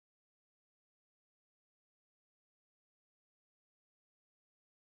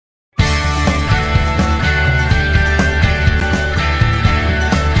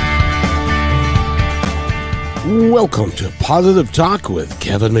Welcome to Positive Talk with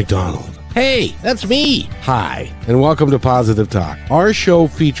Kevin McDonald. Hey, that's me. Hi, and welcome to Positive Talk. Our show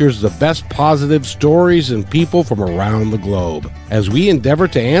features the best positive stories and people from around the globe as we endeavor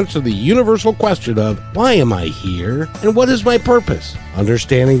to answer the universal question of why am I here and what is my purpose?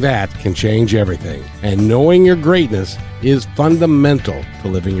 Understanding that can change everything, and knowing your greatness is fundamental to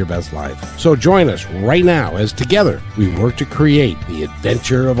living your best life. So join us right now as together we work to create the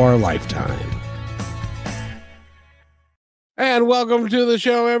adventure of our lifetime. And welcome to the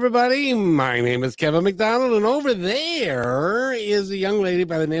show, everybody. My name is Kevin McDonald, and over there is a young lady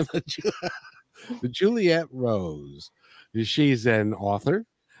by the name of Juliet Rose. She's an author.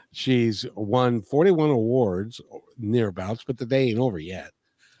 She's won 41 awards, nearabouts, but the day ain't over yet,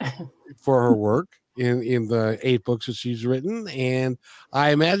 for her work in the 8 books that she's written. And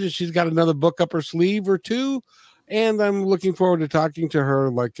I imagine she's got another book up her sleeve or two, and I'm looking forward to talking to her,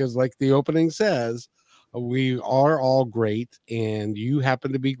 because like the opening says, we are all great, and you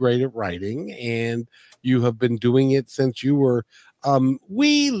happen to be great at writing, and you have been doing it since you were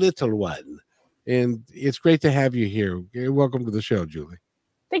wee little one. And it's great to have you here. Welcome to the show, Julie.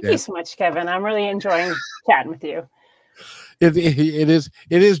 Thank you so much, Kevin. I'm really enjoying chatting with you. It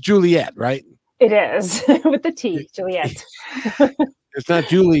is Juliet, right? It is with the T, Juliet. It's not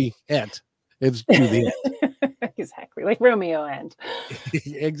Juliet. It's Juliet. Exactly, like Romeo and.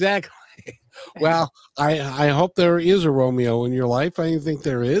 Exactly. Well, I hope there is a Romeo in your life. I think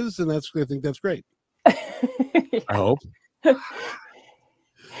there is, and I think that's great. Yeah. I hope.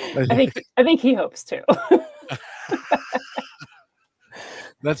 I think he hopes too.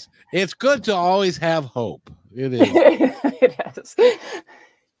 It's good to always have hope. It is. It is.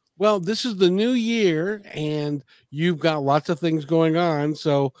 Well, this is the new year, and you've got lots of things going on.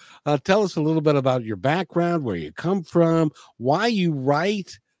 So tell us a little bit about your background, where you come from, why you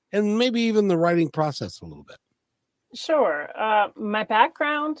write, and maybe even the writing process a little bit. Sure. My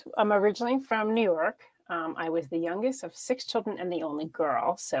background, I'm originally from New York. I was the youngest of 6 children and the only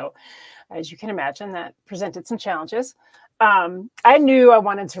girl. So as you can imagine, that presented some challenges. I knew I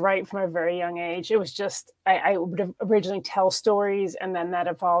wanted to write from a very young age. It was just, I would originally tell stories, and then that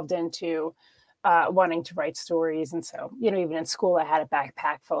evolved into wanting to write stories. And so, even in school, I had a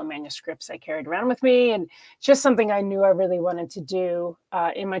backpack full of manuscripts I carried around with me, and just something I knew I really wanted to do.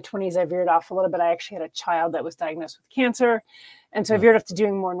 In my 20s, I veered off a little bit. I actually had a child that was diagnosed with cancer. And so I veered off to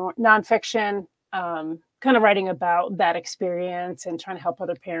doing more nonfiction, kind of writing about that experience and trying to help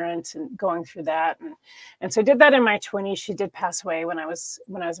other parents and going through that. And so I did that in my 20s. She did pass away when I was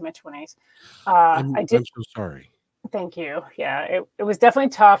in my 20s. I'm so sorry. Thank you. Yeah, it was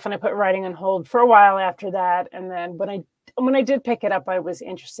definitely tough, and I put writing on hold for a while after that. And then when I did pick it up, I was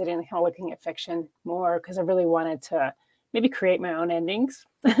interested in kind of looking at fiction more, because I really wanted to maybe create my own endings.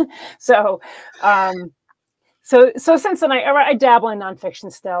 So since then, I dabble in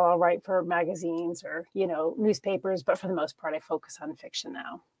nonfiction still. I'll write for magazines or newspapers, but for the most part, I focus on fiction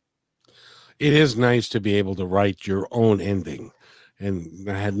now. It is nice to be able to write your own ending and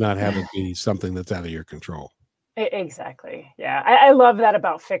not have it be something that's out of your control. Exactly. Yeah. I love that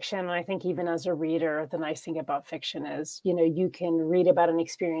about fiction. And I think even as a reader, the nice thing about fiction is, you can read about an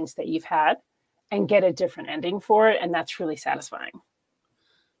experience that you've had and get a different ending for it. And that's really satisfying.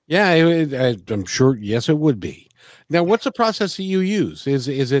 Yeah, I'm sure. Yes, it would be. Now, what's the process that you use? Is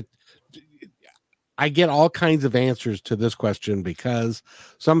it, I get all kinds of answers to this question, because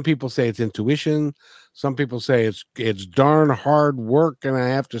some people say it's intuition. Some people say it's darn hard work, and I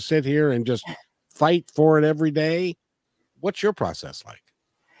have to sit here and just fight for it every day. What's your process like?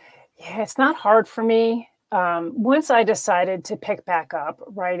 Yeah, it's not hard for me. Once I decided to pick back up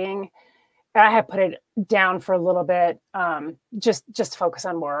writing, I had put it down for a little bit, just to focus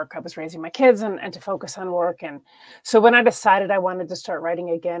on work. I was raising my kids and to focus on work. And so when I decided I wanted to start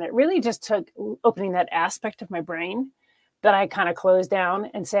writing again, it really just took opening that aspect of my brain that I kind of closed down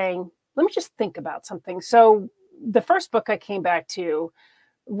and saying, let me just think about something. So the first book I came back to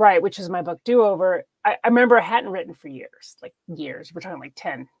write, which is my book Do Over, I remember I hadn't written for years. We're talking like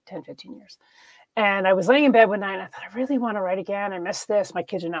 10, 15 years. And I was laying in bed one night and I thought, I really want to write again. I miss this. My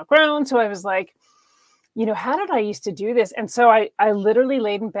kids are now grown. So I was like, how did I used to do this? And so I literally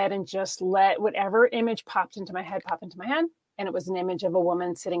laid in bed and just let whatever image popped into my head pop into my head. And it was an image of a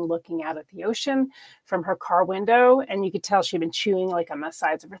woman sitting looking out at the ocean from her car window. And you could tell she'd been chewing like on the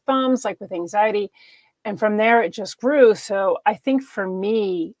sides of her thumbs, like with anxiety. And from there, it just grew. So I think for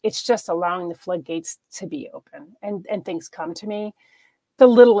me, it's just allowing the floodgates to be open and things come to me. The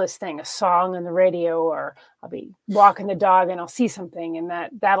littlest thing, a song on the radio, or I'll be walking the dog and I'll see something, and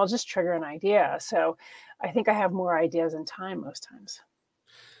that'll just trigger an idea. So I think I have more ideas in time most times.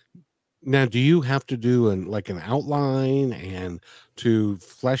 Now, do you have to do an outline and to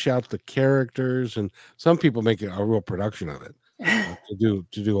flesh out the characters? And some people make a real production of it to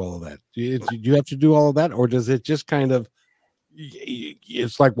do all of that. Do you have to do all of that, or does it just kind of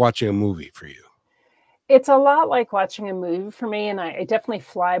it's like watching a movie for you? It's a lot like watching a movie for me, and I definitely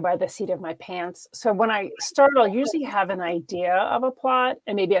fly by the seat of my pants. So when I start, I'll usually have an idea of a plot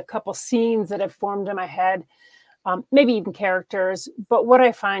and maybe a couple scenes that have formed in my head, maybe even characters. But what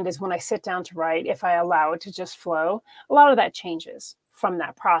I find is when I sit down to write, if I allow it to just flow, a lot of that changes from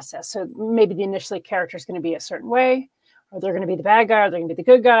that process. So maybe the initially character is going to be a certain way, or they're going to be the bad guy, or they're going to be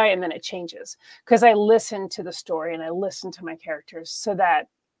the good guy, and then it changes because I listen to the story and I listen to my characters so that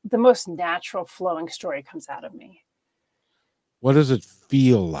the most natural flowing story comes out of me. What does it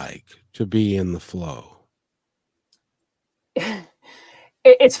feel like to be in the flow?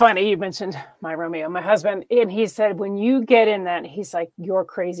 It's funny. You mentioned my Romeo, my husband, and he said, when you get in that, he's like, you're a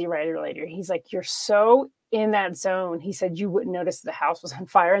crazy writer later. He's like, you're so in that zone. He said, you wouldn't notice the house was on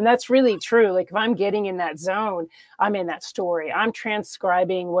fire. And that's really true. Like if I'm getting in that zone, I'm in that story. I'm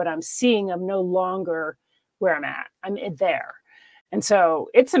transcribing what I'm seeing. I'm no longer where I'm at. I'm there. And so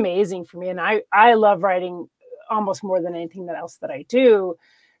it's amazing for me. And I love writing almost more than anything else that I do.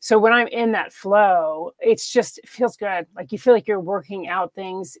 So when I'm in that flow, it feels good. Like you feel like you're working out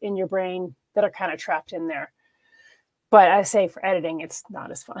things in your brain that are kind of trapped in there. But I say for editing, it's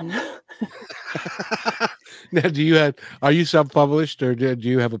not as fun. Now, are you self-published or do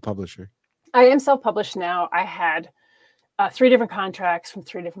you have a publisher? I am self-published now. I had 3 different contracts from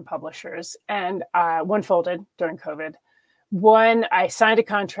 3 different publishers, and one folded during COVID. One, I signed a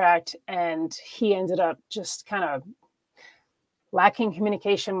contract and he ended up just kind of lacking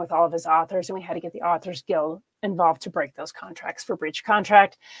communication with all of his authors, and we had to get the Authors Guild involved to break those contracts for breach of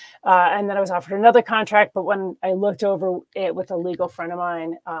contract. And then I was offered another contract, but when I looked over it with a legal friend of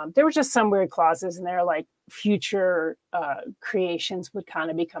mine, there were just some weird clauses in there, like future creations would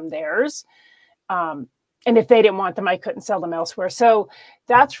kind of become theirs. And if they didn't want them, I couldn't sell them elsewhere. So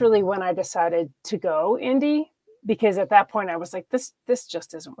that's really when I decided to go indie. Because at that point I was like, this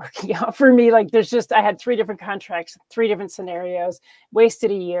just isn't working out for me. Like I had 3 different contracts, 3 different scenarios,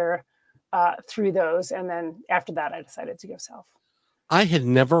 wasted a year through those. And then after that, I decided to go self. I had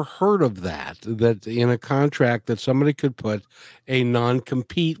never heard of that in a contract that somebody could put a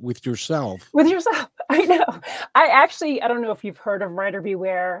non-compete with yourself. With yourself. I know. I don't know if you've heard of Writer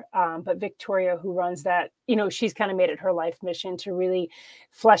Beware, but Victoria, who runs that, she's kind of made it her life mission to really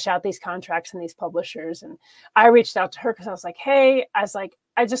flesh out these contracts and these publishers. And I reached out to her because I was like,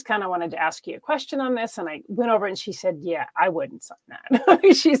 I just kind of wanted to ask you a question on this. And I went over and she said, yeah, I wouldn't sign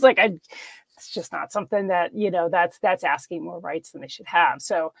that. She's like, it's just not something that, that's asking more rights than they should have.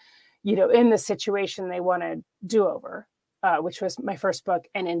 So, in this situation, they wanted Do-Over, which was my first book.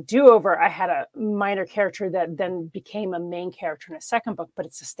 And in Do-Over, I had a minor character that then became a main character in a second book, but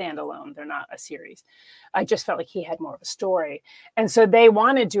it's a standalone. They're not a series. I just felt like he had more of a story. And so they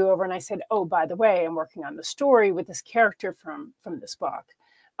wanted Do-Over. And I said, oh, by the way, I'm working on the story with this character from this book.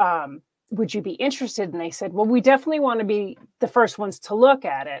 Would you be interested? And they said, well, we definitely want to be the first ones to look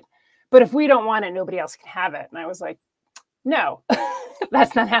at it. But if we don't want it, nobody else can have it. And I was like, no,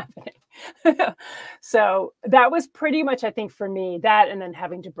 that's not happening. So that was pretty much, I think, for me, that and then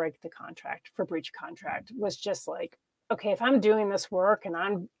having to break the contract for breach contract was just like, okay, if I'm doing this work and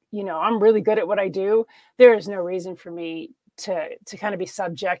I'm really good at what I do, there is no reason for me to kind of be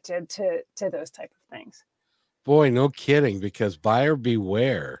subjected to those type of things. Boy, no kidding, because buyer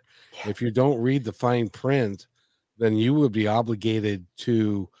beware. Yeah. If you don't read the fine print, then you would be obligated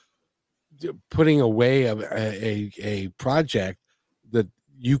to putting away a project that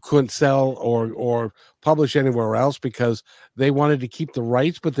you couldn't sell or publish anywhere else because they wanted to keep the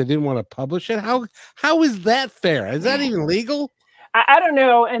rights, but they didn't want to publish it. How is that fair? Is that even legal? I don't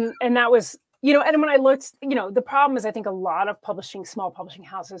know. And that was, and when I looked, the problem is I think a lot of small publishing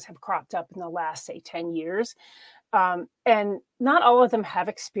houses have cropped up in the last, say, 10 years. And not all of them have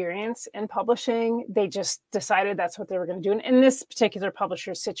experience in publishing. They just decided that's what they were going to do. And in this particular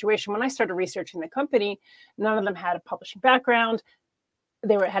publisher's situation, when I started researching the company, none of them had a publishing background.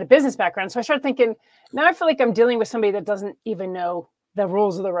 They had a business background. So I started thinking, now I feel like I'm dealing with somebody that doesn't even know the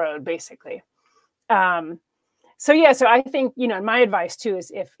rules of the road, basically. So I think, my advice too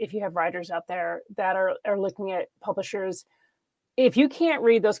is if you have writers out there that are looking at publishers, if you can't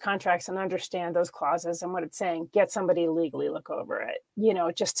read those contracts and understand those clauses and what it's saying, get somebody to legally look over it,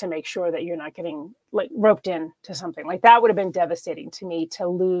 just to make sure that you're not getting roped into something. Like that would have been devastating to me to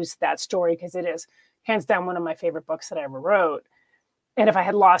lose that story, because it is hands down one of my favorite books that I ever wrote. And if I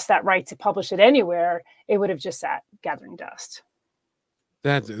had lost that right to publish it anywhere, it would have just sat gathering dust.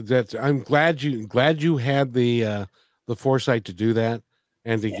 I'm glad you had the foresight to do that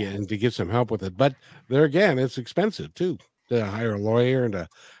and to get some help with it. But there again, it's expensive too to hire a lawyer and to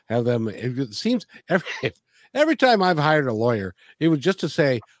have them. It seems every time I've hired a lawyer, it was just to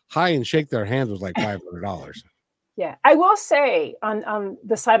say hi and shake their hands was like $500. Yeah, I will say on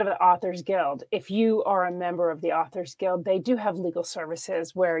the side of the Authors Guild, if you are a member of the Authors Guild, they do have legal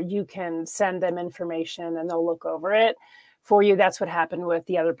services where you can send them information and they'll look over it for you. That's what happened with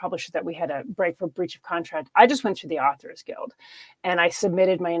the other publisher that we had a break for breach of contract. I just went through the Authors Guild and I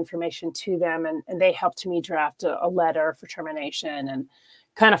submitted my information to them, and they helped me draft a letter for termination and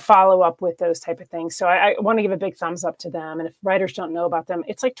kind of follow up with those type of things. So I want to give a big thumbs up to them. And if writers don't know about them,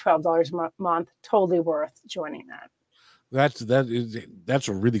 it's like $12 a month, totally worth joining that. That's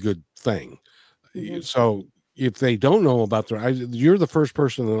a really good thing. Mm-hmm. So if they don't know about you're the first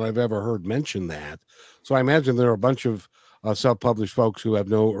person that I've ever heard mention that. So I imagine there are a bunch of self-published folks who have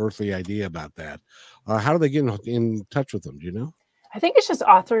no earthly idea about that. How do they get in touch with them? Do you know? I think it's just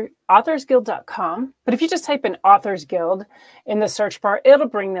authorsguild.com. But if you just type in Authors Guild in the search bar, it'll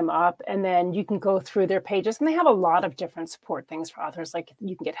bring them up. And then you can go through their pages. And they have a lot of different support things for authors. Like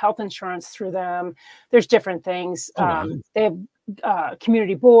you can get health insurance through them. There's different things. They have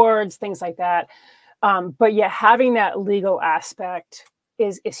community boards, things like that. But yeah, having that legal aspect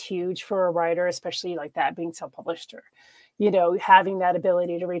is huge for a writer, especially like that, being self-published, or, having that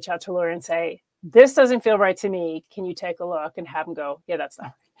ability to reach out to a lawyer and say, this doesn't feel right to me. Can you take a look? And have them go, yeah, that's not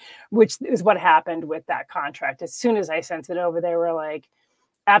right. Which is what happened with that contract. As soon as I sent it over, they were like,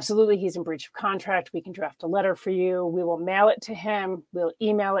 absolutely, he's in breach of contract. We can draft a letter for you. We will mail it to him. We'll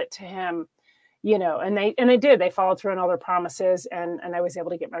email it to him. And they did. They followed through on all their promises, and I was able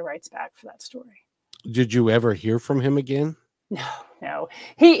to get my rights back for that story. Did you ever hear from him again? No.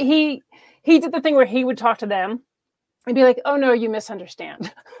 He did the thing where he would talk to them and be like, oh no, you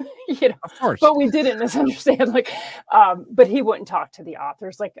misunderstand. Of course. But we didn't misunderstand. But he wouldn't talk to the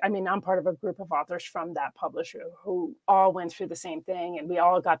authors. I'm part of a group of authors from that publisher who all went through the same thing. And we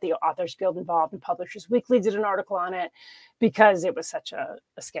all got the Authors Guild involved, and Publishers Weekly did an article on it because it was such a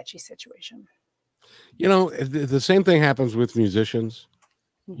sketchy situation. The same thing happens with musicians.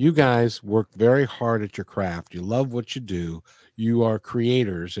 You guys work very hard at your craft. You love what you do. You are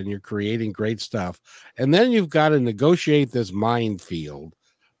creators and you're creating great stuff. And then you've got to negotiate this minefield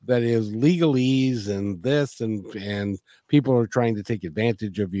that is legalese and this, and people are trying to take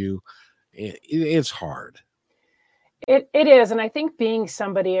advantage of you. It's hard. It is. And I think being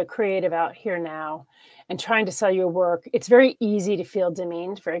a creative out here now and trying to sell your work, it's very easy to feel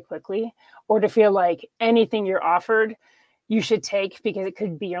demeaned very quickly, or to feel like anything you're offered you should take because it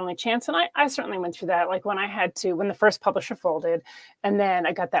could be your only chance. And I certainly went through that. Like when the first publisher folded, and then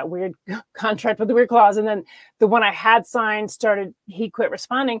I got that weird contract with the weird clause. And then the one I had signed he quit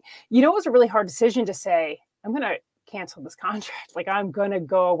responding. It was a really hard decision to say, I'm going to cancel this contract. Like I'm going to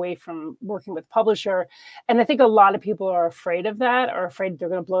go away from working with publisher. And I think a lot of people are afraid of that, or afraid they're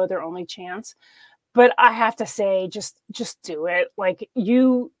going to blow their only chance. But I have to say, just do it. Like,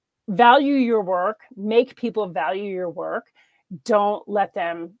 you value your work, make people value your work. Don't let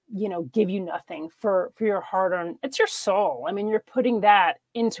them, give you nothing for your hard-earned. It's your soul. I mean, you're putting that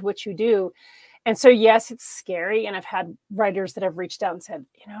into what you do. And so, yes, it's scary. And I've had writers that have reached out and said,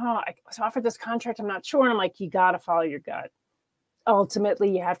 I was offered this contract. I'm not sure. And I'm like, you got to follow your gut.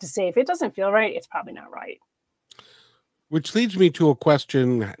 Ultimately, you have to say, if it doesn't feel right, it's probably not right. Which leads me to a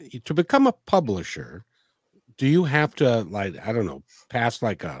question. To become a publisher, do you have to, pass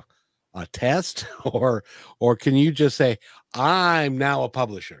a test, or can you just say, I'm now a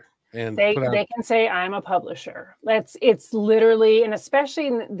publisher? And they can say, I'm a publisher. It's literally, and especially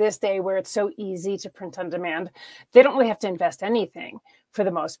in this day where it's so easy to print on demand, they don't really have to invest anything for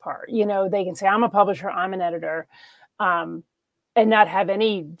the most part. They can say, I'm a publisher, I'm an editor, and not have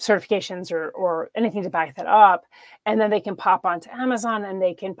any certifications or anything to back that up. And then they can pop onto Amazon and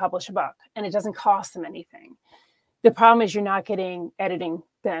they can publish a book, and it doesn't cost them anything. The problem is you're not getting editing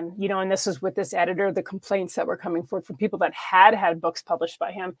then, and this is with this editor, the complaints that were coming forward from people that had books published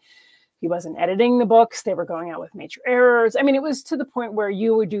by him. He wasn't editing the books. They were going out with major errors. I mean, it was to the point where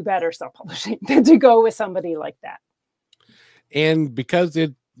you would do better self-publishing than to go with somebody like that. And because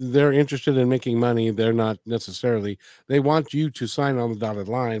they're interested in making money, they're not necessarily, they want you to sign on the dotted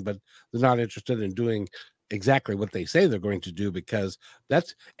line, but they're not interested in doing exactly what they say they're going to do, because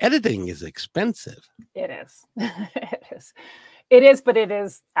editing is expensive. It is. It is, but it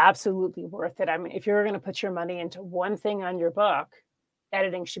is absolutely worth it. I mean, if you're going to put your money into one thing on your book,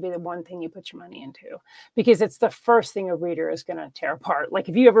 editing should be the one thing you put your money into, because it's the first thing a reader is going to tear apart. Like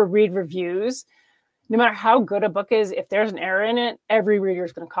if you ever read reviews, no matter how good a book is, if there's an error in it, every reader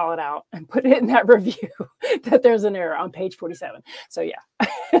is going to call it out and put it in that review that there's an error on page 47. So yeah.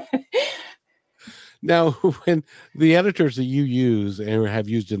 Now, when the editors that you use and have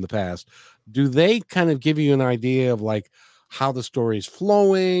used in the past, do they kind of give you an idea of like how the story is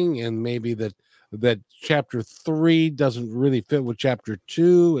flowing, and maybe that chapter 3 doesn't really fit with chapter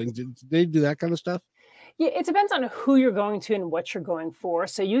 2, and do they do that kind of stuff? Yeah, it depends on who you're going to and what you're going for.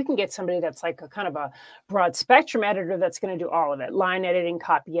 So you can get somebody that's like a kind of a broad spectrum editor that's going to do all of it: line editing,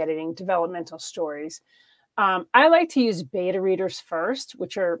 copy editing, developmental stories. I like to use beta readers first,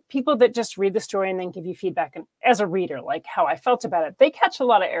 which are people that just read the story and then give you feedback. And as a reader, like how I felt about it, they catch a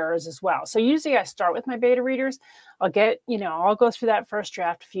lot of errors as well. So usually I start with my beta readers. I'll go through that first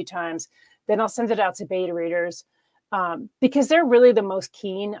draft a few times. Then I'll send it out to beta readers because they're really the most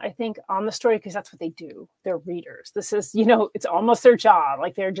keen, I think, on the story, because that's what they do. They're readers. This is, it's almost their job.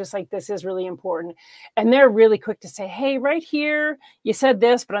 Like they're just like, this is really important. And they're really quick to say, hey, right here, you said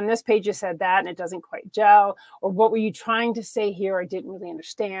this, but on this page you said that, and it doesn't quite gel. Or what were you trying to say here? I didn't really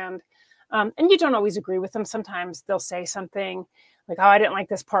understand. And you don't always agree with them. Sometimes they'll say something like, oh, I didn't like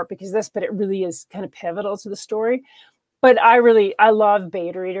this part because this, but it really is kind of pivotal to the story. But I love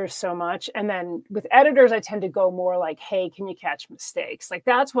beta readers so much. And then with editors, I tend to go more like, hey, can you catch mistakes? Like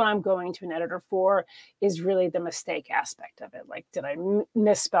that's what I'm going to an editor for, is really the mistake aspect of it. Like, did I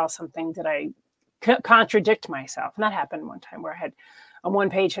misspell something? Did I contradict myself? And that happened one time where I had on one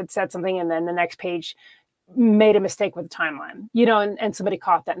page had said something, and then the next page made a mistake with the timeline, and somebody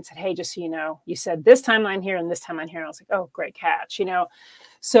caught that and said, hey, just so you know, you said this timeline here and this timeline here. And I was like, oh, great catch,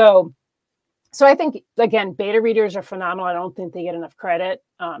 So I think, again, beta readers are phenomenal. I don't think they get enough credit.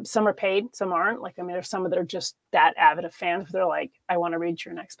 Some are paid, some aren't. Like, I mean, there's some that are just that avid of fans where they're like, I want to read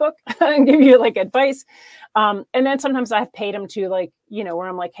your next book and give you like advice. And then sometimes I've paid them to like, where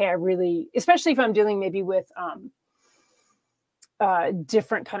I'm like, hey, I really, especially if I'm dealing maybe with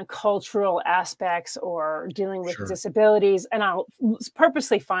different kind of cultural aspects or dealing with disabilities. And I'll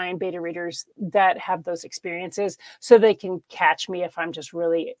purposely find beta readers that have those experiences so they can catch me if I'm just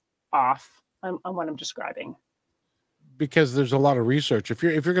really off on what I'm describing. Because there's a lot of research. If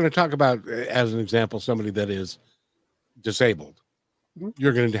you're going to talk about, as an example, somebody that is disabled,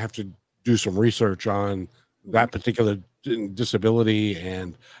 you're going to have to do some research on that particular disability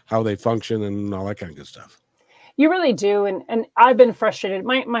and how they function and all that kind of good stuff. You really do. And I've been frustrated.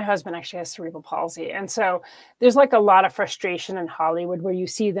 My husband actually has cerebral palsy. And so there's like a lot of frustration in Hollywood where you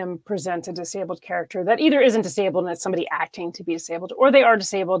see them present a disabled character that either isn't disabled and it's somebody acting to be disabled, or they are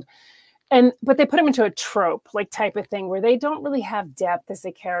disabled. But they put them into a trope like type of thing where they don't really have depth as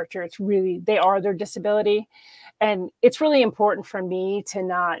a character. It's really, they are their disability. And it's really important for me to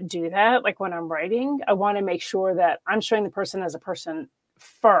not do that. Like when I'm writing, I want to make sure that I'm showing the person as a person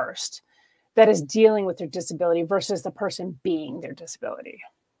first that is dealing with their disability versus the person being their disability.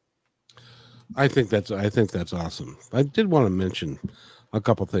 I think that's awesome. I did want to mention a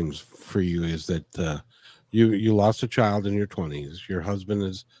couple things for you, is that you lost a child in your 20s. Your husband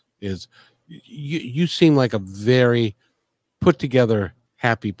is you seem like a very put together,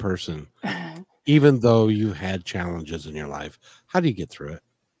 happy person, even though you had challenges in your life. How do you get through it?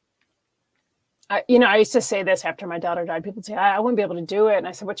 I used to say this after my daughter died. People say, I wouldn't be able to do it. And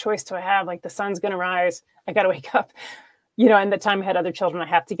I said, what choice do I have? Like, the sun's going to rise. I got to wake up. And the time I had other children, I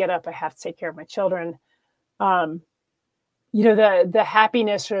have to get up. I have to take care of my children. The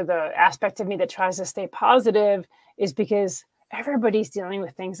happiness or the aspect of me that tries to stay positive is because everybody's dealing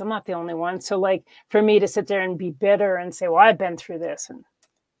with things. I'm not the only one. So like for me to sit there and be bitter and say, well, I've been through this, and,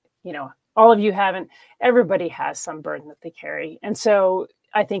 all of you haven't, everybody has some burden that they carry. And so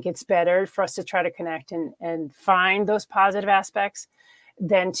I think it's better for us to try to connect and find those positive aspects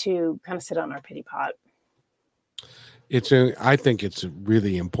than to kind of sit on our pity pot. I think it's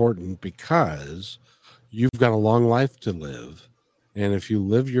really important because you've got a long life to live. And if you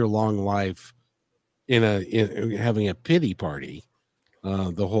live your long life in having a pity party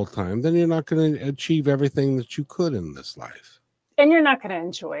the whole time, then you're not going to achieve everything that you could in this life. And you're not going to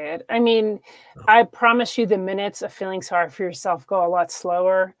enjoy it. I mean, I promise you the minutes of feeling sorry for yourself go a lot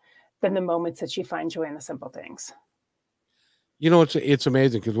slower than the moments that you find joy in the simple things. It's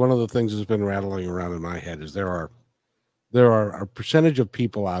amazing, because one of the things that's been rattling around in my head is there are a percentage of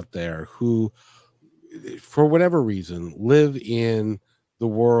people out there who, for whatever reason, live in the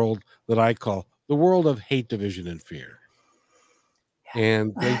world that I call the world of hate, division, and fear.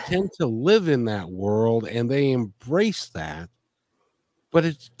 And they tend to live in that world and they embrace that, but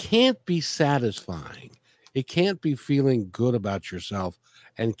it can't be satisfying. It can't be feeling good about yourself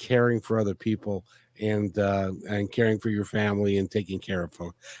and caring for other people and caring for your family and taking care of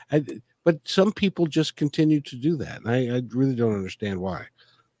folks. But some people just continue to do that. And I really don't understand why.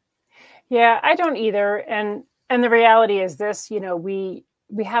 Yeah, I don't either. And the reality is this, we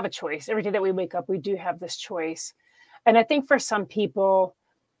have a choice. Every day that we wake up, we do have this choice. And I think for some people,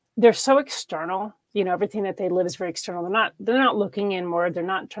 they're so external. Everything that they live is very external. They're not looking inward. They're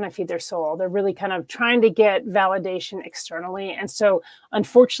not trying to feed their soul. They're really kind of trying to get validation externally. And so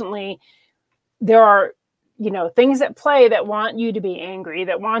unfortunately, there are things at play that want you to be angry,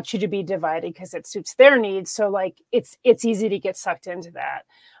 that want you to be divided because it suits their needs. So like it's easy to get sucked into that.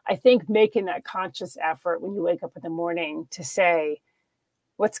 I think making that conscious effort when you wake up in the morning to say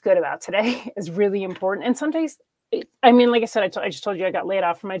what's good about today is really important. And some days, like I said, I just told you I got laid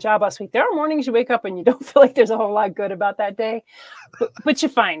off from my job last week. There are mornings you wake up and you don't feel like there's a whole lot good about that day, but you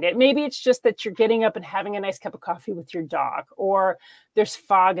find it. Maybe it's just that you're getting up and having a nice cup of coffee with your dog, or there's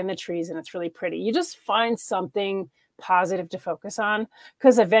fog in the trees and it's really pretty. You just find something positive to focus on,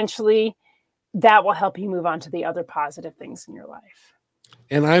 because eventually that will help you move on to the other positive things in your life.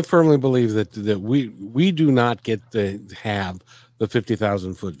 And I firmly believe that we do not get to have the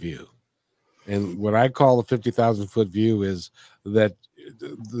 50,000 foot view. And what I call the 50,000 foot view is that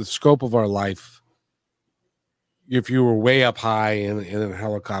the scope of our life, if you were way up high in a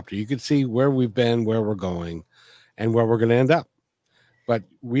helicopter, you could see where we've been, where we're going, and where we're going to end up. But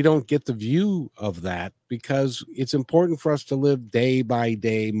we don't get the view of that because it's important for us to live day by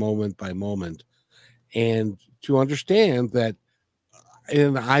day, moment by moment, and to understand that.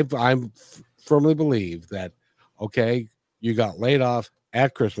 And I firmly believe that, okay, you got laid off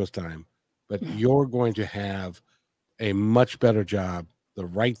at Christmas time, but you're going to have a much better job. The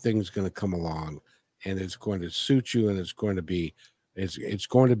right thing's going to come along, and it's going to suit you, and it's going to be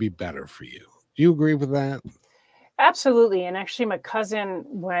better for you. Do you agree with that? Absolutely. And actually, my cousin,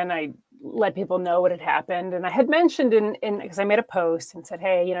 when I let people know what had happened, and I had mentioned because I made a post and said,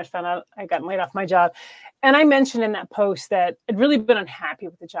 hey, I found out I got laid off my job. And I mentioned in that post that I'd really been unhappy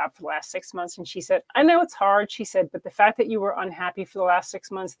with the job for the last 6 months. And she said, I know it's hard. She said, but the fact that you were unhappy for the last 6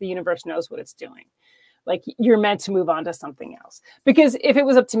 months, the universe knows what it's doing. Like, you're meant to move on to something else. Because if it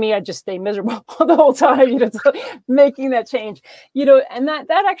was up to me, I'd just stay miserable the whole time, making that change, and that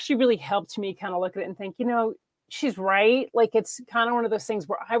actually really helped me kind of look at it and think, she's right. Like, it's kind of one of those things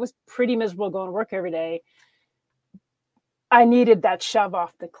where I was pretty miserable going to work every day. I needed that shove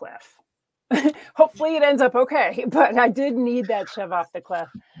off the cliff. Hopefully it ends up okay, but I did need that shove off the cliff.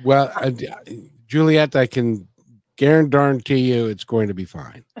 Well, Juliet, I can guarantee you it's going to be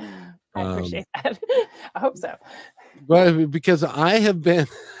fine. I appreciate that. I hope so. Well, because I have been,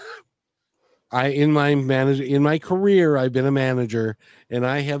 in my career, I've been a manager, and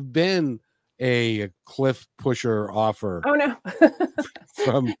I have been a cliff pusher offer. Oh no.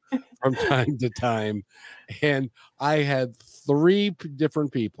 from time to time, and I had 3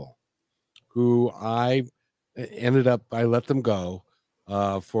 different people who I let them go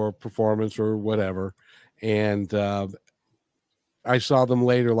for performance or whatever, and I saw them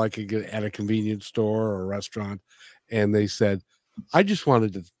later, like at a convenience store or a restaurant, and they said, I just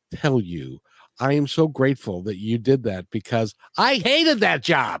wanted to tell you, I am so grateful that you did that because I hated that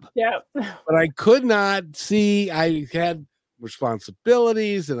job. Yeah. But I could not see, I had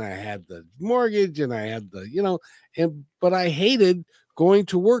responsibilities and I had the mortgage and I had but I hated going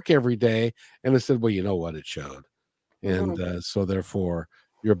to work every day. And I said, well, you know what? It showed. And so therefore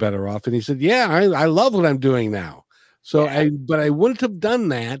you're better off. And he said, yeah, I love what I'm doing now. So but I wouldn't have done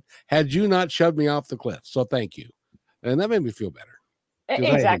that had you not shoved me off the cliff. So thank you. And that made me feel better.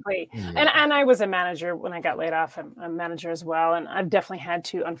 Exactly. And I was a manager when I got laid off. I'm a manager as well. And I've definitely had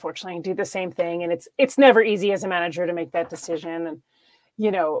to, unfortunately, do the same thing. And it's never easy as a manager to make that decision. And,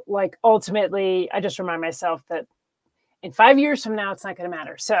 like, ultimately, I just remind myself that in 5 years from now, it's not going to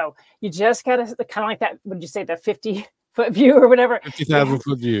matter. So you just got to kind of like that. Would you say the 50-foot view or whatever? 50,000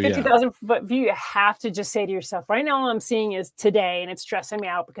 foot view. 50,000 foot view. You have to just say to yourself, right now, all I'm seeing is today, and it's stressing me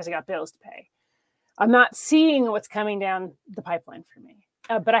out because I got bills to pay. I'm not seeing what's coming down the pipeline for me,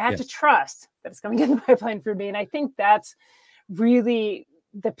 but I have to trust that it's coming down the pipeline for me. And I think that's really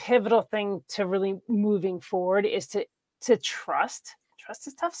the pivotal thing to really moving forward is to trust. Trust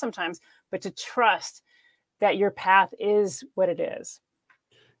is tough sometimes, but to trust that your path is what it is.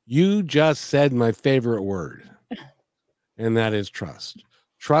 You just said my favorite word, and that is trust.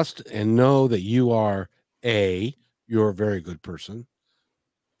 Trust and know that you are you're a very good person.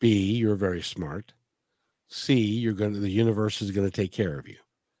 B, you're very smart. C, the universe is going to take care of you.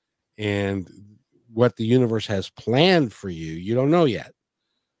 And what the universe has planned for you, you don't know yet.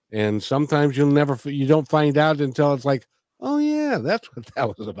 And sometimes you don't find out until it's like, oh yeah, that's what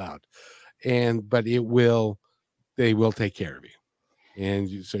that was about. But they will take care of you.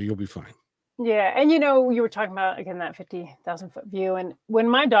 so you'll be fine. Yeah. And, you were talking about, again, that 50,000-foot view. And when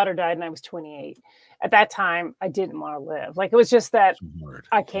my daughter died and I was 28, at that time, I didn't want to live. Like, it was just that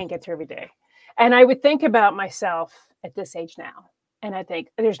I can't get through every day. And I would think about myself at this age now. And I think,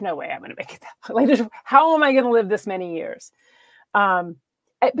 there's no way I'm going to make it that. Like, how am I going to live this many years? But,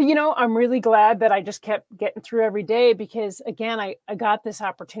 I'm really glad that I just kept getting through every day because, again, I got this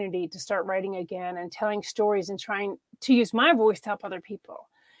opportunity to start writing again and telling stories and trying to use my voice to help other people.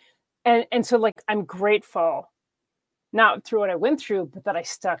 And so, like, I'm grateful, not through what I went through, but that I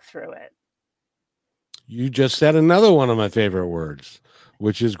stuck through it. You just said another one of my favorite words,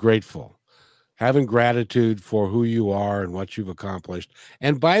 which is grateful. Having gratitude for who you are and what you've accomplished.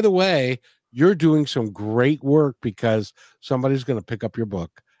 And by the way, you're doing some great work because somebody's going to pick up your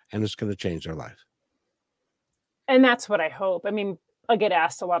book and it's going to change their life. And that's what I hope. I mean, I get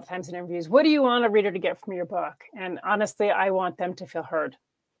asked a lot of times in interviews, what do you want a reader to get from your book? And honestly, I want them to feel heard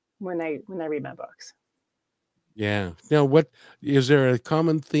when they read my books. Yeah. Now, what is there a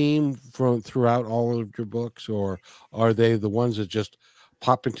common theme throughout all of your books, or are they the ones that just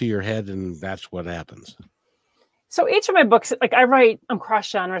pop into your head and that's what happens? So each of my books, like I'm cross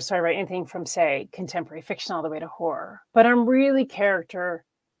genre, so I write anything from, say, contemporary fiction all the way to horror, but I'm really character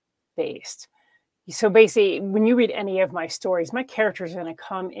based. So basically, when you read any of my stories, my characters are going to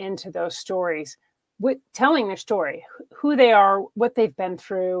come into those stories with telling their story, who they are, what they've been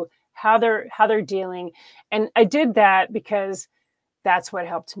through, how they're dealing. And I did that because that's what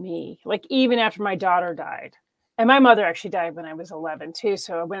helped me. Like, even after my daughter died, and my mother actually died when I was 11 too.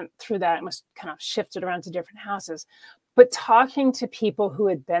 So I went through that and was kind of shifted around to different houses. But talking to people who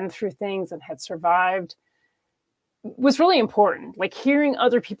had been through things and had survived was really important. Like, hearing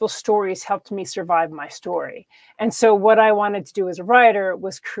other people's stories helped me survive my story. And so what I wanted to do as a writer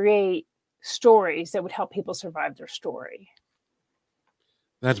was create stories that would help people survive their story.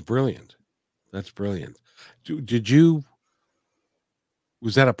 That's brilliant. That's brilliant.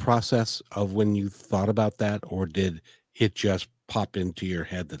 Was that a process of when you thought about that, or did it just pop into your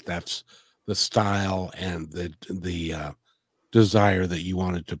head that that's the style and the desire that you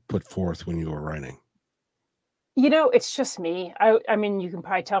wanted to put forth when you were writing? It's just me. I mean, you can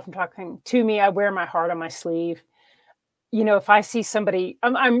probably tell from talking to me, I wear my heart on my sleeve. If I see somebody,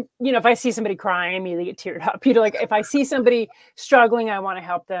 if I see somebody crying, I immediately get teared up. Like, if I see somebody struggling, I want to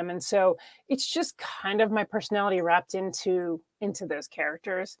help them. And so it's just kind of my personality wrapped into those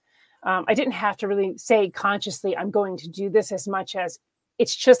characters. I didn't have to really say consciously, I'm going to do this, as much as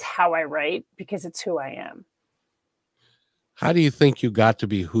it's just how I write because it's who I am. How do you think you got to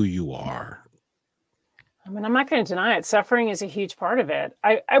be who you are? I mean, I'm not going to deny it. Suffering is a huge part of it.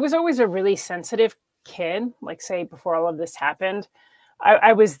 I was always a really sensitive kid, like, say, before all of this happened.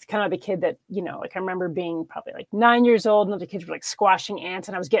 I was kind of the kid that, like, I remember being probably like 9 years old and other kids were like squashing ants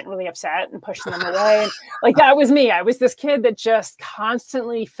and I was getting really upset and pushing them away. And like, that was me. I was this kid that just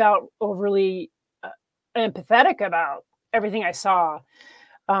constantly felt overly empathetic about everything I saw.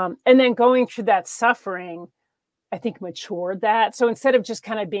 And then going through that suffering, I think, matured that. So instead of just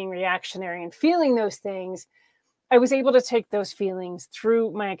kind of being reactionary and feeling those things, I was able to take those feelings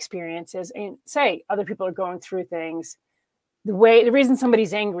through my experiences and say, other people are going through things. The reason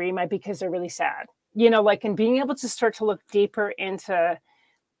somebody's angry might be because they're really sad, and being able to start to look deeper into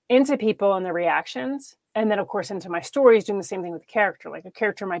people and their reactions. And then, of course, into my stories, doing the same thing with the character. Like, a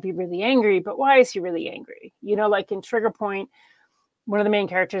character might be really angry, but why is he really angry? Like in Trigger Point, one of the main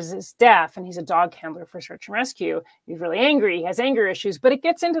characters is deaf and he's a dog handler for search and rescue. He's really angry. He has anger issues, but it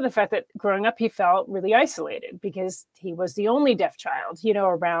gets into the fact that growing up, he felt really isolated because he was the only deaf child,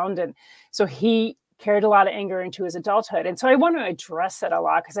 around. And so he carried a lot of anger into his adulthood. And so I want to address that a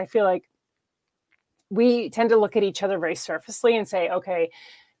lot because I feel like we tend to look at each other very surfacely and say, okay,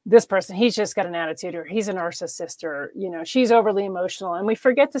 this person, he's just got an attitude, or he's a narcissist, or, she's overly emotional. And we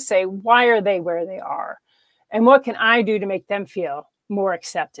forget to say, why are they where they are? And what can I do to make them feel more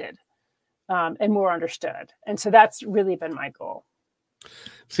accepted and more understood? And so that's really been my goal.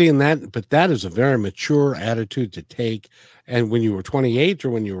 See, but that is a very mature attitude to take. And when you were 28 or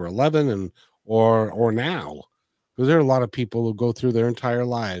when you were 11 or now, because there are a lot of people who go through their entire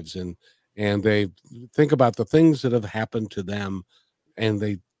lives and they think about the things that have happened to them and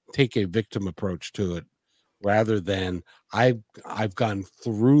they take a victim approach to it rather than I've gone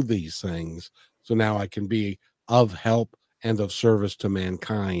through these things. So now I can be of help and of service to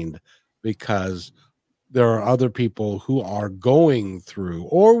mankind, because there are other people who are going through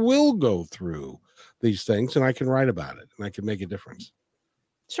or will go through these things, and I can write about it and I can make a difference.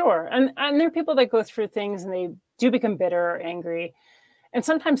 Sure. And there are people that go through things and they do become bitter or angry. And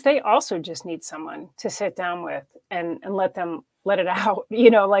sometimes they also just need someone to sit down with and let it out,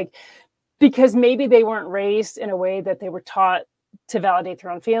 like, because maybe they weren't raised in a way that they were taught to validate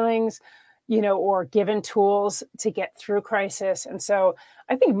their own feelings, or given tools to get through crisis. And so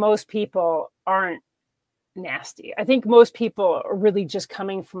I think most people aren't nasty. I think most people are really just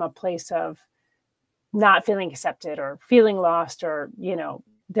coming from a place of not feeling accepted or feeling lost, or,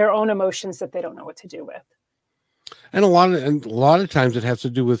 their own emotions that they don't know what to do with. And a lot of times it has to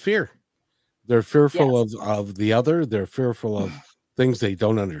do with fear. They're fearful Yes. of the other. They're fearful of things they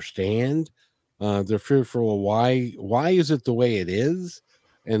don't understand. They're fearful of why is it the way it is,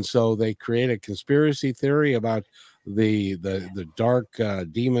 and so they create a conspiracy theory about the dark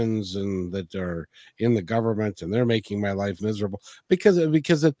demons and that are in the government, and they're making my life miserable because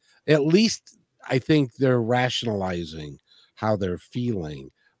at least I think they're rationalizing how they're feeling,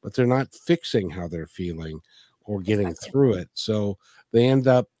 but they're not fixing how they're feeling or getting through it. So they end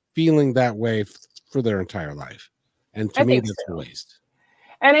up feeling that way for their entire life. And to me, that's a waste.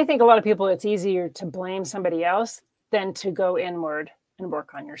 And I think a lot of people, it's easier to blame somebody else than to go inward and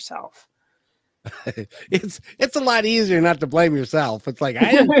work on yourself. It's a lot easier not to blame yourself. It's like,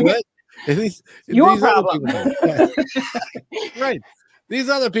 I didn't do it. Your problem. Right. These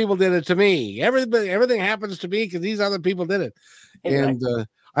other people did it to me. Everything happens to me because these other people did it. Exactly. And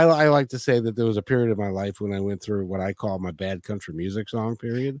I like to say that there was a period of my life when I went through what I call my bad country music song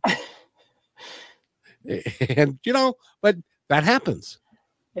period. And, but that happens.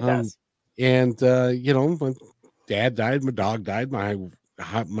 It does. And, when dad died, my dog died, my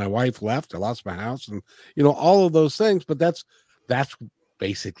wife left, I lost my house, and, all of those things. But that's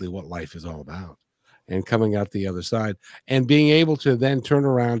basically what life is all about. And coming out the other side and being able to then turn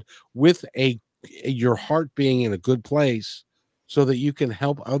around with your heart being in a good place so that you can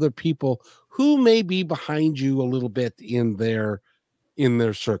help other people who may be behind you a little bit in their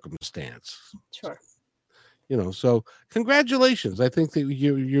circumstance. Sure. So congratulations. I think that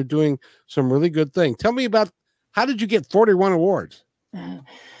you're doing some really good thing. Tell me about, how did you get 41 awards?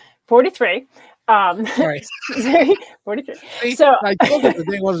 43. Right. 43. See, so I told you the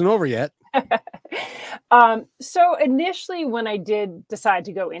day wasn't over yet. So initially, when I did decide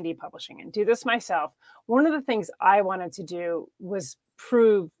to go indie publishing and do this myself, one of the things I wanted to do was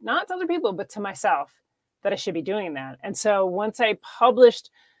prove, not to other people, but to myself, that I should be doing that. And so once I published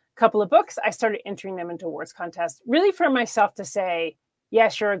a couple of books, I started entering them into awards contests, really for myself to say,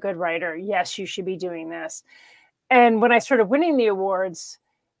 yes, you're a good writer. Yes, you should be doing this. And when I started winning the awards,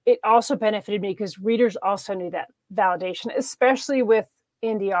 it also benefited me because readers also knew that validation, especially with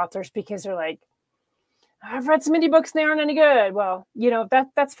indie authors, because they're like, I've read some indie books and they aren't any good. Well,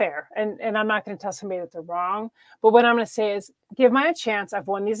 that's fair. And I'm not going to tell somebody that they're wrong. But what I'm going to say is, give mine a chance. I've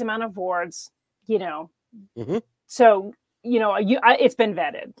won these amount of awards, Mm-hmm. So, it's been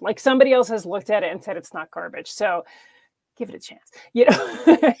vetted. Like, somebody else has looked at it and said it's not garbage. So give it a chance,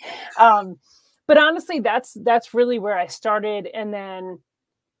 But honestly, that's really where I started. And then,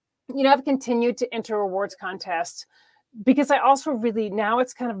 I've continued to enter awards contests because I also really, now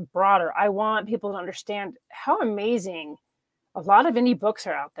it's kind of broader. I want people to understand how amazing a lot of indie books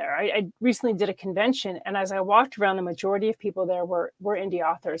are out there. I recently did a convention, and as I walked around, the majority of people there were indie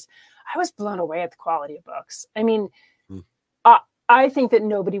authors. I was blown away at the quality of books. I mean, I think that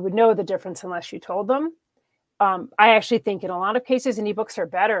nobody would know the difference unless you told them. I actually think in a lot of cases, indie books are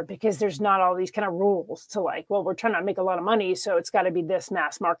better because there's not all these kind of rules to like, well, we're trying to make a lot of money, so it's got to be this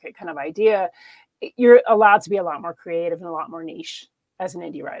mass market kind of idea. You're allowed to be a lot more creative and a lot more niche as an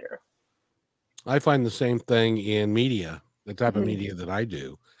indie writer. I find the same thing in media. The type of media that I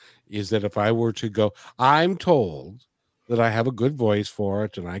do is that if I were to go, I'm told that I have a good voice for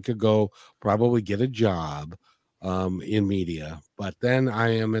it and I could go probably get a job in media, but then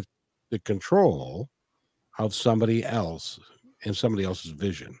I am at the control of somebody else and somebody else's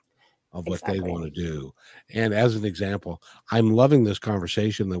vision of what they want to do. And as an example, I'm loving this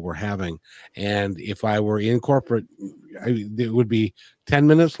conversation that we're having. And if I were in corporate, it would be 10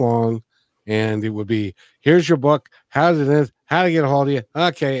 minutes long. And it would be, here's your book. How to get a hold of you.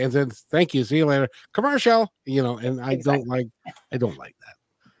 Okay. And then thank you. See you later. Commercial, and I don't like that.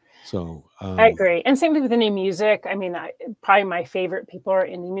 So I agree. And same thing with indie music. I mean, probably my favorite people are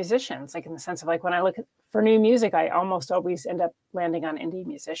indie musicians, like in the sense of like, when I look for new music, I almost always end up landing on indie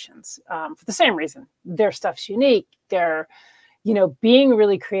musicians for the same reason. Their stuff's unique. They're, being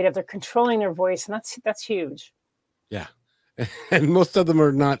really creative. They're controlling their voice. And that's huge. Yeah. And most of them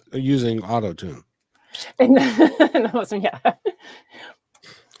are not using auto-tune. Yeah.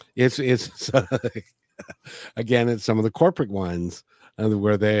 It's again, it's some of the corporate ones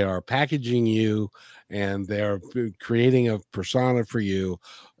where they are packaging you and they're creating a persona for you,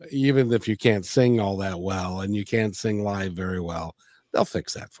 even if you can't sing all that well and you can't sing live very well, they'll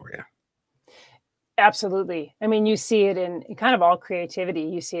fix that for you. Absolutely. I mean, you see it in kind of all creativity.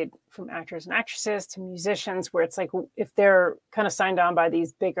 You see it from actors and actresses to musicians, where it's like if they're kind of signed on by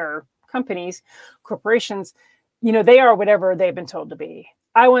these bigger companies, corporations, they are whatever they've been told to be.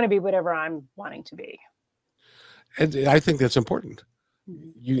 I want to be whatever I'm wanting to be. And I think that's important.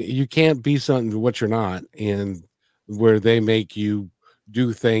 You can't be something what you're not, and where they make you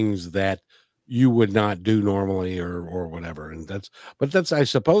do things that you would not do normally or whatever. And that's I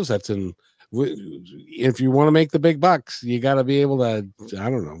suppose that's if you want to make the big bucks, you got to be able to, I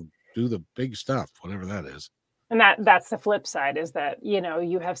don't know, do the big stuff, whatever that is. And that's the flip side, is that,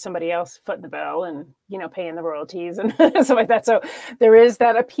 you have somebody else footing the bill and, paying the royalties and stuff like that. So there is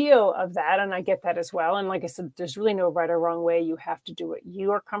that appeal of that. And I get that as well. And like I said, there's really no right or wrong way. You have to do what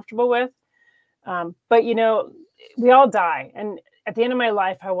you are comfortable with. But, we all die. And at the end of my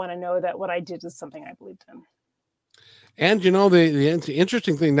life, I want to know that what I did is something I believed in. And the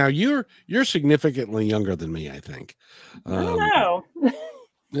interesting thing, now you're significantly younger than me, I think. I don't know.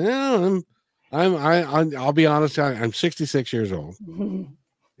 Yeah, I'll be honest. I'm 66 years old.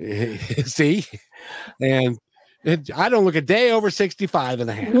 See, and I don't look a day over 65 and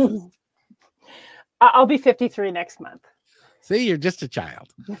a half. I'll be 53 next month. See, you're just a child,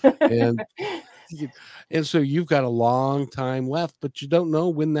 and so you've got a long time left, but you don't know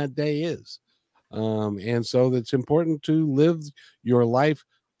when that day is. And so it's important to live your life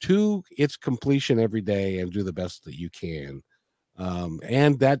to its completion every day and do the best that you can.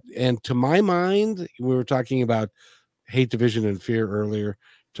 And to my mind, we were talking about hate, division, and fear earlier.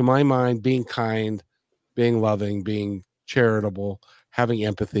 To my mind, being kind, being loving, being charitable, having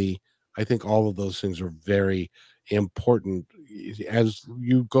empathy, I think all of those things are very important as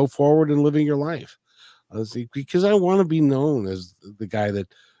you go forward in living your life. Because I want to be known as the guy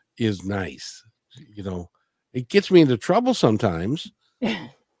that is nice. It gets me into trouble sometimes,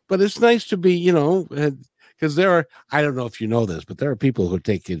 but it's nice to be, because I don't know if you know this, but there are people who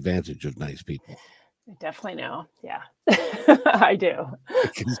take advantage of nice people. I definitely know. Yeah, I do.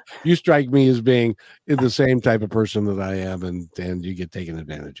 Because you strike me as being the same type of person that I am, and you get taken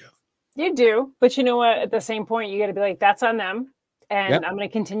advantage of. You do, but you know what? At the same point, you got to be like, that's on them, and I'm going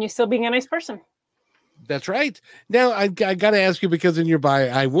to continue still being a nice person. That's right. Now, I got to ask you, because in your bio,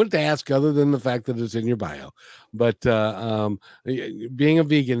 I wouldn't ask other than the fact that it's in your bio, but being a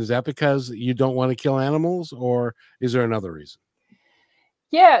vegan, is that because you don't want to kill animals, or is there another reason?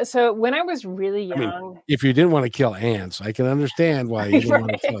 Yeah. So when I was really young, I mean, if you didn't want to kill ants, I can understand why you didn't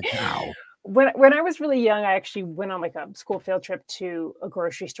want to kill a cow. When I was really young, I actually went on like a school field trip to a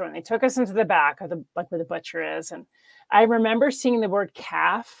grocery store, and they took us into the back of where the butcher is. And I remember seeing the word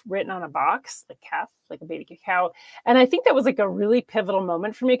calf written on a box, like calf, like a baby cow. And I think that was like a really pivotal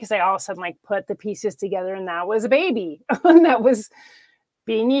moment for me, because I all of a sudden like put the pieces together, and that was a baby and that was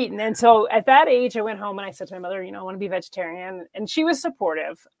being eaten. And so at that age, I went home and I said to my mother, I want to be vegetarian. And she was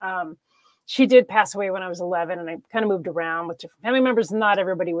supportive. She did pass away when I was 11, and I kind of moved around with different family members. Not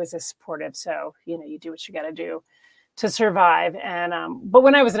everybody was as supportive. So, you do what you got to do to survive. And, but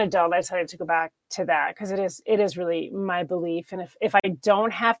when I was an adult, I decided to go back to that, because it is really my belief. And if I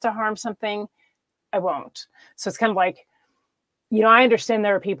don't have to harm something, I won't. So it's kind of like, I understand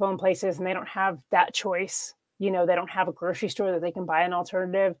there are people in places and they don't have that choice. They don't have a grocery store that they can buy an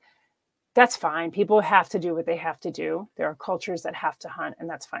alternative. That's fine. People have to do what they have to do. There are cultures that have to hunt, and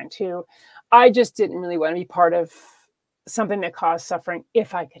that's fine too. I just didn't really want to be part of something that caused suffering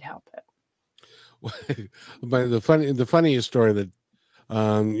if I could help it. But the funniest story that,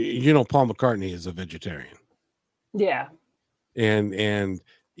 Paul McCartney is a vegetarian. Yeah. And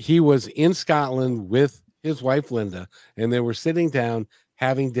he was in Scotland with his wife, Linda, and they were sitting down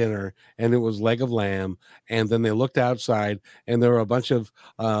having dinner, and it was leg of lamb. And then they looked outside, and there were a bunch of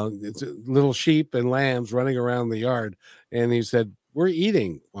little sheep and lambs running around the yard. And he said, "We're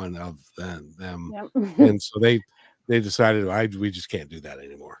eating one of them." Yep. And so they decided, we just can't do that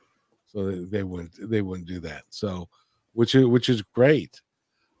anymore. So they wouldn't do that. So, which is great.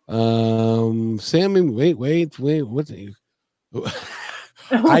 Sammy, wait, what's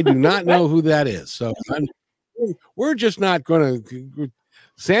I do not know who that is. So we're just not going to.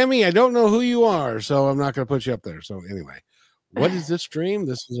 Sammy, I don't know who you are, so I'm not going to put you up there. So anyway, what is this stream?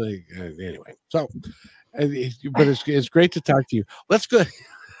 This is anyway. So, but it's great to talk to you. Let's go.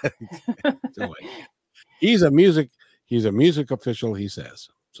 He's a music official, he says.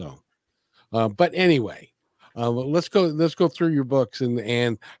 So, but anyway, let's go through your books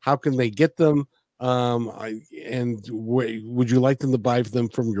and how can they get them? Would you like them to buy them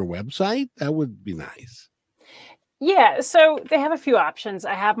from your website? That would be nice. Yeah, so they have a few options.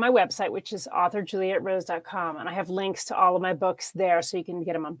 I have my website, which is authorjulietrose.com, and I have links to all of my books there, so you can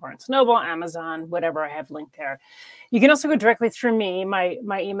get them on Barnes & Noble, Amazon, whatever. I have linked there. You can also go directly through me. My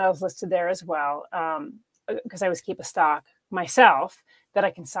email is listed there as well, because I always keep a stock myself that I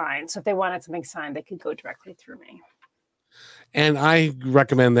can sign. So if they wanted something signed, they could go directly through me. And I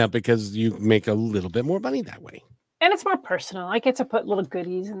recommend that because you make a little bit more money that way. And it's more personal. I get to put little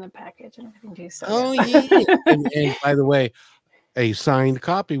goodies in the package and everything too. So, oh yeah. and by the way, a signed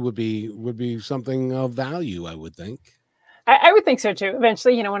copy would be something of value, I would think. I would think so too.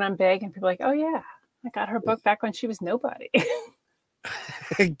 Eventually, you know, when I'm big and people are like, oh yeah, I got her book back when she was nobody.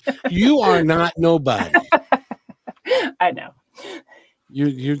 You are not nobody. I know.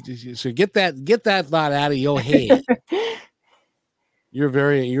 You so get that thought out of your head. You're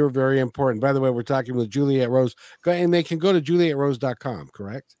very important. By the way, we're talking with Juliet Rose. And they can go to julietrose.com,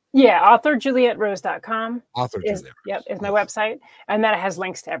 correct? Yeah, authorjulietrose.com. Is my website. And then it has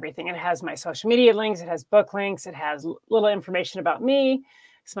links to everything. It has my social media links, it has book links, it has little information about me,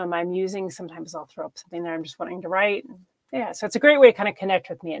 some of my musings. Sometimes I'll throw up something there I'm just wanting to write. Yeah, so it's a great way to kind of connect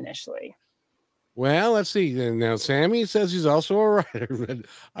with me initially. Well, let's see. Now, Sammy says he's also a writer.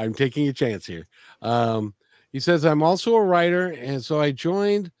 I'm taking a chance here. He says, I'm also a writer, and so I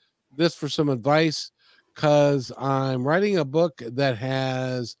joined this for some advice because I'm writing a book that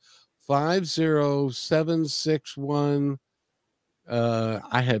has 50761.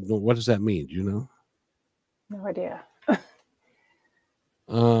 I have no, what does that mean? Do you know? No idea.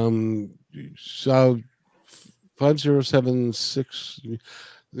 So 5076.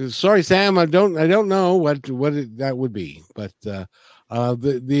 Sorry, Sam, I don't know what that would be, but the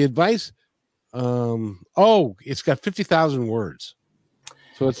advice. It's got 50,000 words,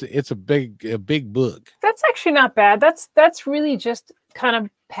 so it's a big book. That's actually not bad. That's really just kind of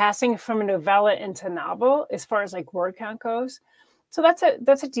passing from a novella into novel as far as like word count goes. So that's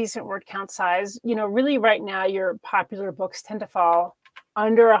a decent word count size. You know, really right now your popular books tend to fall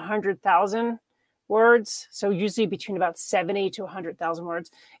under 100,000 words. So usually between about 70 to 100,000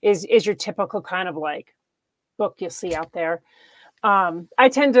 words is your typical kind of like book you'll see out there. I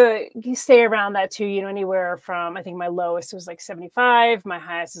tend to stay around that too, you know, anywhere from, I think my lowest was like 75, my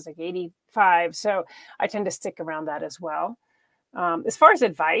highest is like 85. So I tend to stick around that as well. As far as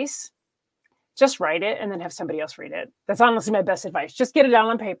advice, just write it and then have somebody else read it. That's honestly my best advice. Just get it down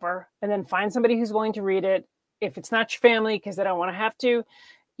on paper and then find somebody who's willing to read it. If it's not your family, because they don't want to have to,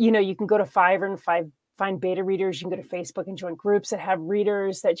 you know, you can go to Fiverr and find beta readers. You can go to Facebook and join groups that have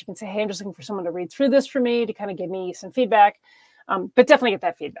readers that you can say, hey, I'm just looking for someone to read through this for me to kind of give me some feedback. But definitely get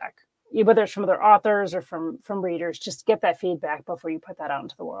that feedback, whether it's from other authors or from readers. Just get that feedback before you put that out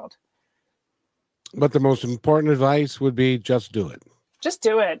into the world. But the most important advice would be just do it. Just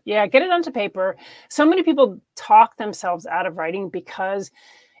do it. Yeah, get it onto paper. So many people talk themselves out of writing because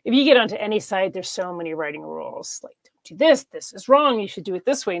if you get onto any site, there's so many writing rules. Like, don't do this. This is wrong. You should do it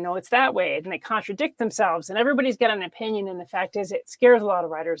this way. No, it's that way. And they contradict themselves. And everybody's got an opinion. And the fact is, it scares a lot of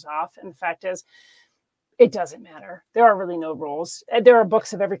writers off. And the fact is, it doesn't matter. There are really no rules. There are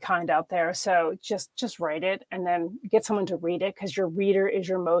books of every kind out there. So just write it and then get someone to read it because your reader is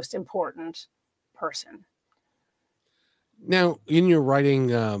your most important person. Now, in your writing,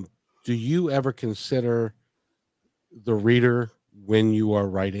 do you ever consider the reader when you are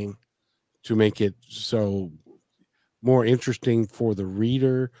writing to make it so more interesting for the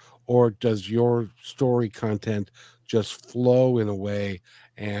reader, or does your story content just flow in a way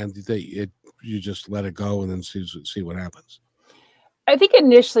and you just let it go and then see what happens? I think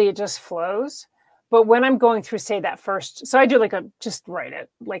initially it just flows, but when I'm going through, say that first, so I do just write it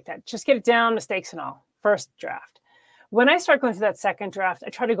like that, just get it down, mistakes and all, first draft. When I start going through that second draft, I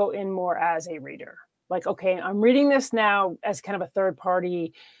try to go in more as a reader. Like, okay, I'm reading this now as kind of a third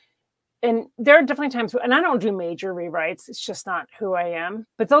party. And there are definitely times, and I don't do major rewrites. It's just not who I am.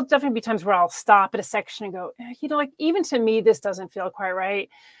 But there'll definitely be times where I'll stop at a section and go, you know, like even to me, this doesn't feel quite right.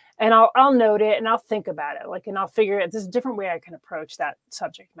 And I'll note it and I'll think about it. And I'll figure out there's a different way I can approach that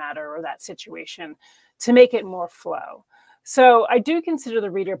subject matter or that situation to make it more flow. So I do consider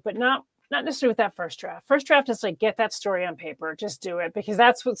the reader, but not necessarily with that first draft. First draft is like, get that story on paper, just do it, because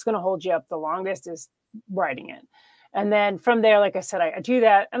that's what's going to hold you up the longest is writing it. And then from there, like I said, I do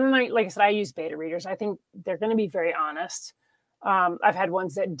that. And then like I said, I use beta readers. I think they're going to be very honest. I've had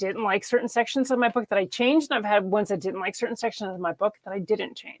ones that didn't like certain sections of my book that I changed. And I've had ones that didn't like certain sections of my book that I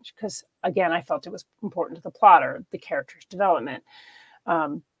didn't change. Because again, I felt it was important to the plot or the character's development.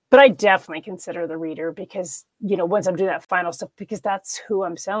 But I definitely consider the reader because, you know, once I'm doing that final stuff, because that's who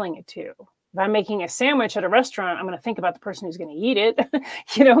I'm selling it to. If I'm making a sandwich at a restaurant, I'm going to think about the person who's going to eat it,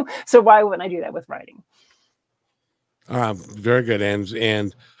 you know? So why wouldn't I do that with writing? Very good.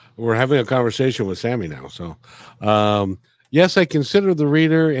 And we're having a conversation with Sammy now. So, yes, I consider the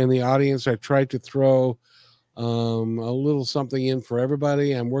reader and the audience. I tried to throw a little something in for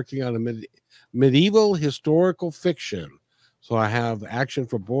everybody. I'm working on a medieval historical fiction. So I have action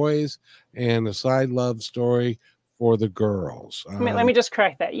for boys and a side love story for the girls. Let me just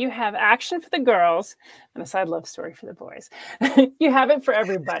correct that. You have action for the girls and a side love story for the boys. You have it for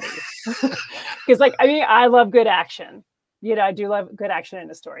everybody. Because, like, I mean, I love good action. You know, I do love good action in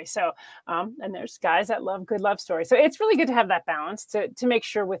a story. So, and there's guys that love good love stories. So it's really good to have that balance to make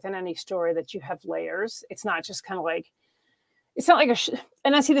sure within any story that you have layers. It's not just kind of like, it's not like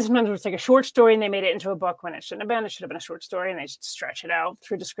and I see this sometimes where it's like a short story and they made it into a book when it shouldn't have been. It should have been a short story and they just stretch it out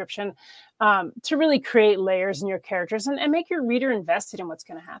through description to really create layers in your characters and make your reader invested in what's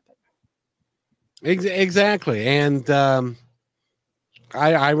going to happen. Exactly. And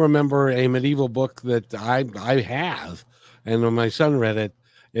I remember a medieval book that I have, and when my son read it,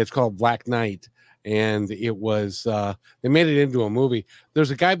 it's called Black Knight. And it was, they made it into a movie.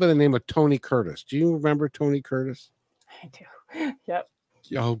 There's a guy by the name of Tony Curtis. Do you remember Tony Curtis? I do. Yep.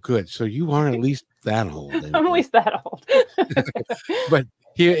 Oh, good. So you are at least that old. I'm at least that old. But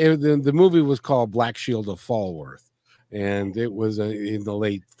the movie was called Black Shield of Falworth, and it was in the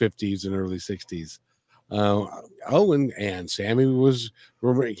late 50s and early 60s. And Sammy was,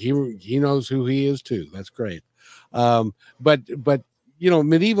 he knows who he is too. That's great. But you know,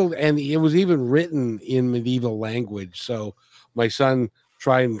 medieval, and it was even written in medieval language. So my son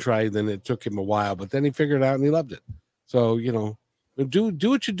tried, and it took him a while, but then he figured it out and he loved it. So, you know, do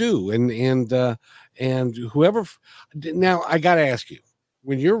what you do. And whoever, now I got to ask you,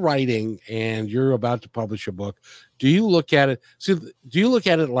 when you're writing and you're about to publish a book, do you look at it? So do you look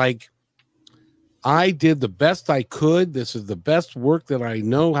at it like, I did the best I could. This is the best work that I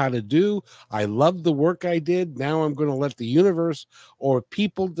know how to do. I love the work I did. Now I'm going to let the universe or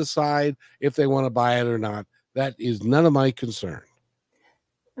people decide if they want to buy it or not. That is none of my concern.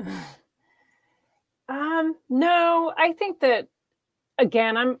 No, I think that,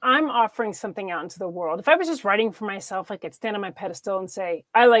 again, I'm offering something out into the world. If I was just writing for myself, I could stand on my pedestal and say,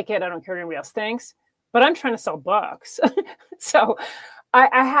 I like it. I don't care what anybody else thinks, but I'm trying to sell books. So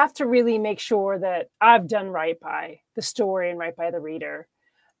I have to really make sure that I've done right by the story and right by the reader.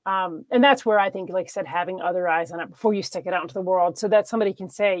 And that's where I think, like I said, having other eyes on it before you stick it out into the world so that somebody can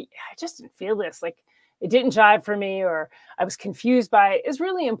say, I just didn't feel this. Like, it didn't jive for me, or I was confused by it, is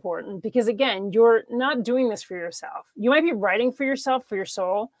really important because, again, you're not doing this for yourself. You might be writing for yourself, for your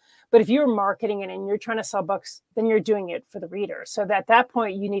soul, but if you're marketing it and you're trying to sell books, then you're doing it for the reader. So at that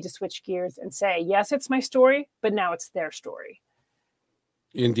point, you need to switch gears and say, yes, it's my story, but now it's their story.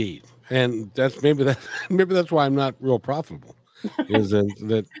 Indeed. And maybe that's why I'm not real profitable, is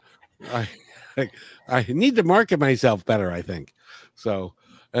that I need to market myself better, I think. So,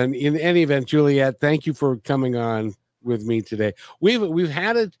 and in any event, Juliet, thank you for coming on with me today. We've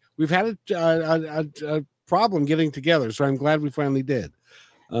had a problem getting together, so I'm glad we finally did.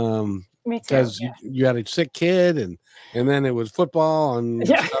 Me too. Because you had a sick kid, and then it was football and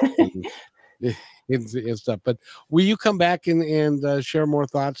stuff. But will you come back and share more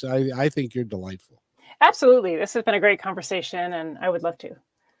thoughts? I think you're delightful. Absolutely, this has been a great conversation, and I would love to.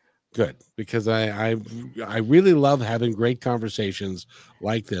 Good, because I really love having great conversations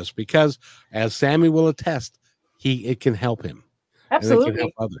like this, because as Sammy will attest, it can help him. Absolutely, and it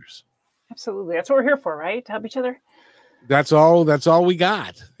can help others. Absolutely, that's what we're here for, right? To help each other. That's all we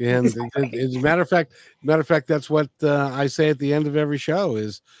got. And exactly. As a matter of fact, that's what I say at the end of every show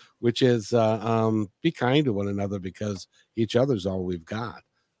which is be kind to one another, because each other's all we've got.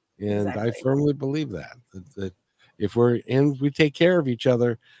 And exactly. I firmly believe that if we take care of each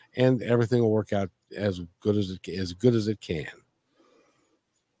other, and everything will work out as good as it can.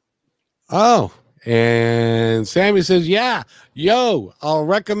 Oh, and Sammy says, yeah, I'll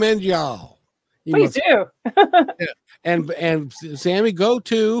recommend y'all. Please do. And Sammy, go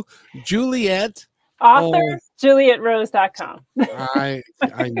to Juliet. Author JulietRose.com. I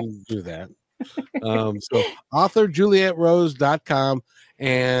need to do that. So author JulietRose.com,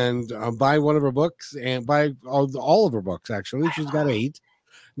 and buy one of her books, and buy all of her books. Actually, she's got 8.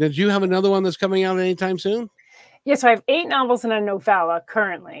 Did you have another one that's coming out anytime soon? Yes, so I have 8 novels and a novella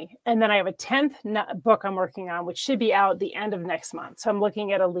currently, and then I have a 10th book I'm working on, which should be out the end of next month. So I'm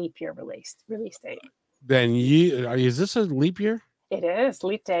looking at a leap year release date. Then is this a leap year? It is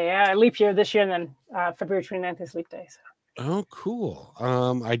leap day. Yeah, leap year this year, and then February 29th is leap day. So. Oh, cool.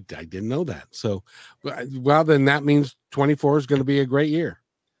 I didn't know that. So, well, then that means 24 is going to be a great year.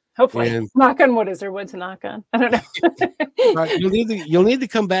 Hopefully. And knock on wood. Is there wood to knock on? I don't know. you'll need to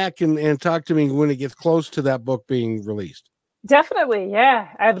come back and talk to me when it gets close to that book being released. Definitely. Yeah.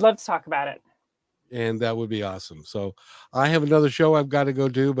 I'd love to talk about it. And that would be awesome. So I have another show I've got to go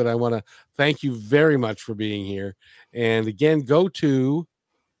do, but I want to thank you very much for being here. And again, go to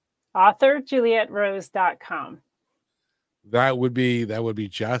authorjulietrose.com. That would be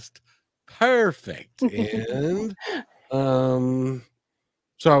just perfect. And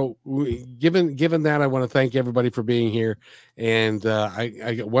so given that, I want to thank everybody for being here. And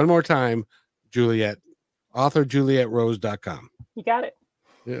I get one more time, Juliet, authorjulietrose.com. You got it.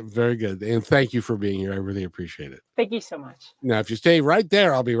 Yeah, very good. And thank you for being here. I really appreciate it. Thank you so much. Now, if you stay right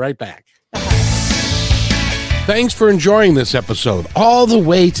there, I'll be right back. Thanks for enjoying this episode all the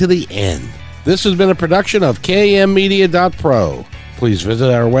way to the end. This has been a production of kmmedia.pro. Please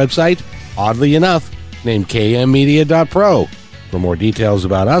visit our website, oddly enough, named kmmedia.pro, for more details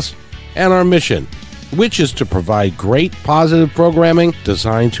about us and our mission, which is to provide great positive programming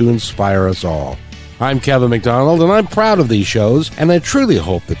designed to inspire us all. I'm Kevin McDonald, and I'm proud of these shows, and I truly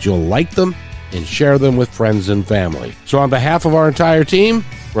hope that you'll like them and share them with friends and family. So on behalf of our entire team,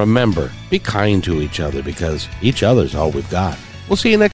 remember, be kind to each other because each other's all we've got. We'll see you next